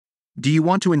Do you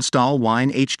want to install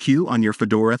WineHQ on your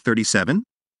Fedora 37?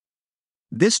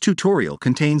 This tutorial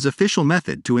contains official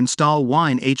method to install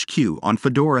WineHQ on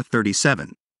Fedora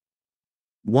 37.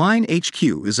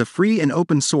 WineHQ is a free and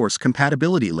open source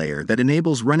compatibility layer that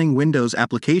enables running Windows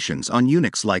applications on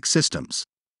Unix-like systems.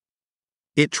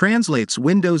 It translates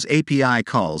Windows API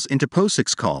calls into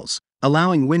POSIX calls,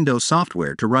 allowing Windows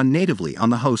software to run natively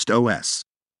on the host OS.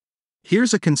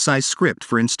 Here's a concise script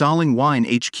for installing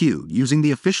WineHQ using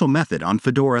the official method on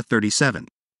Fedora 37.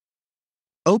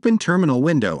 Open Terminal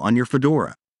window on your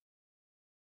Fedora.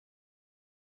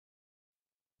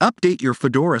 Update your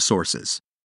Fedora sources.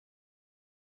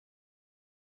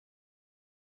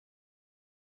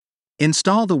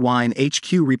 Install the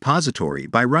WineHQ repository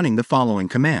by running the following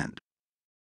command.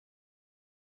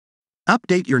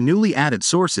 Update your newly added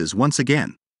sources once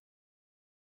again.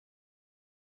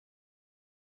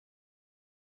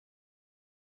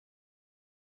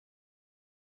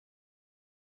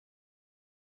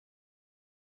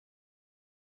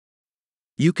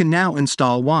 You can now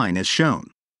install Wine as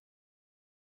shown.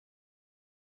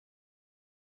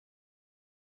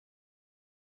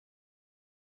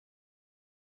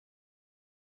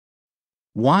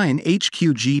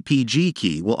 WineHQ GPG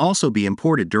key will also be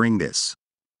imported during this.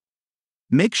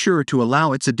 Make sure to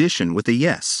allow its addition with a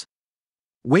yes.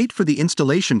 Wait for the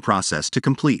installation process to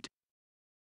complete.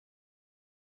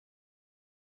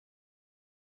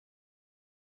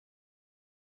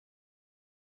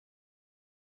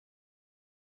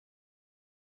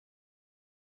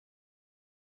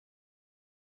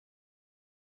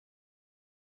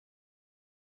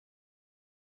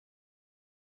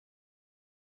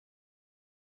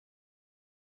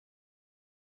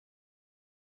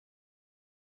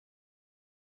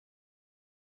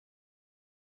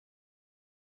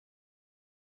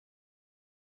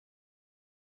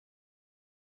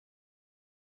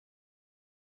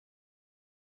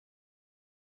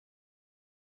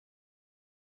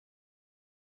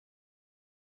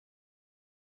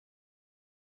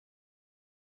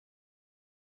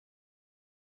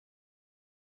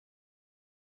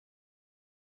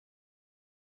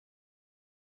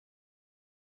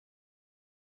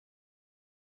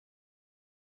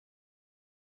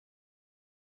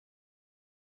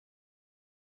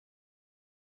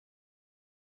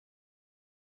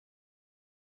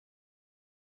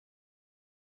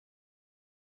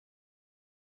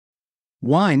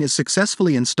 Wine is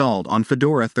successfully installed on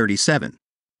Fedora 37.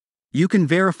 You can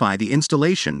verify the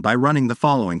installation by running the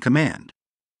following command.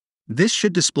 This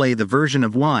should display the version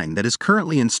of Wine that is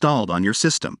currently installed on your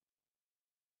system.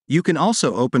 You can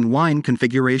also open Wine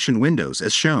configuration windows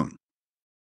as shown.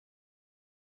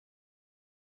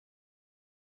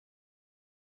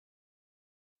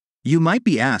 You might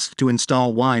be asked to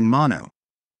install Wine Mono.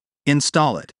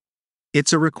 Install it.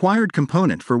 It's a required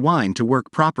component for Wine to work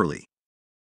properly.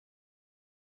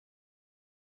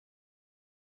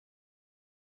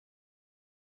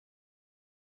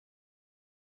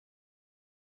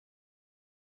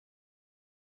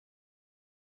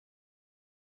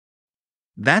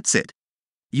 That's it.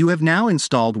 You have now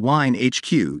installed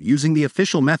WineHQ using the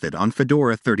official method on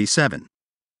Fedora 37.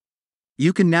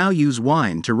 You can now use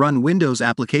Wine to run Windows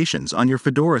applications on your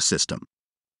Fedora system.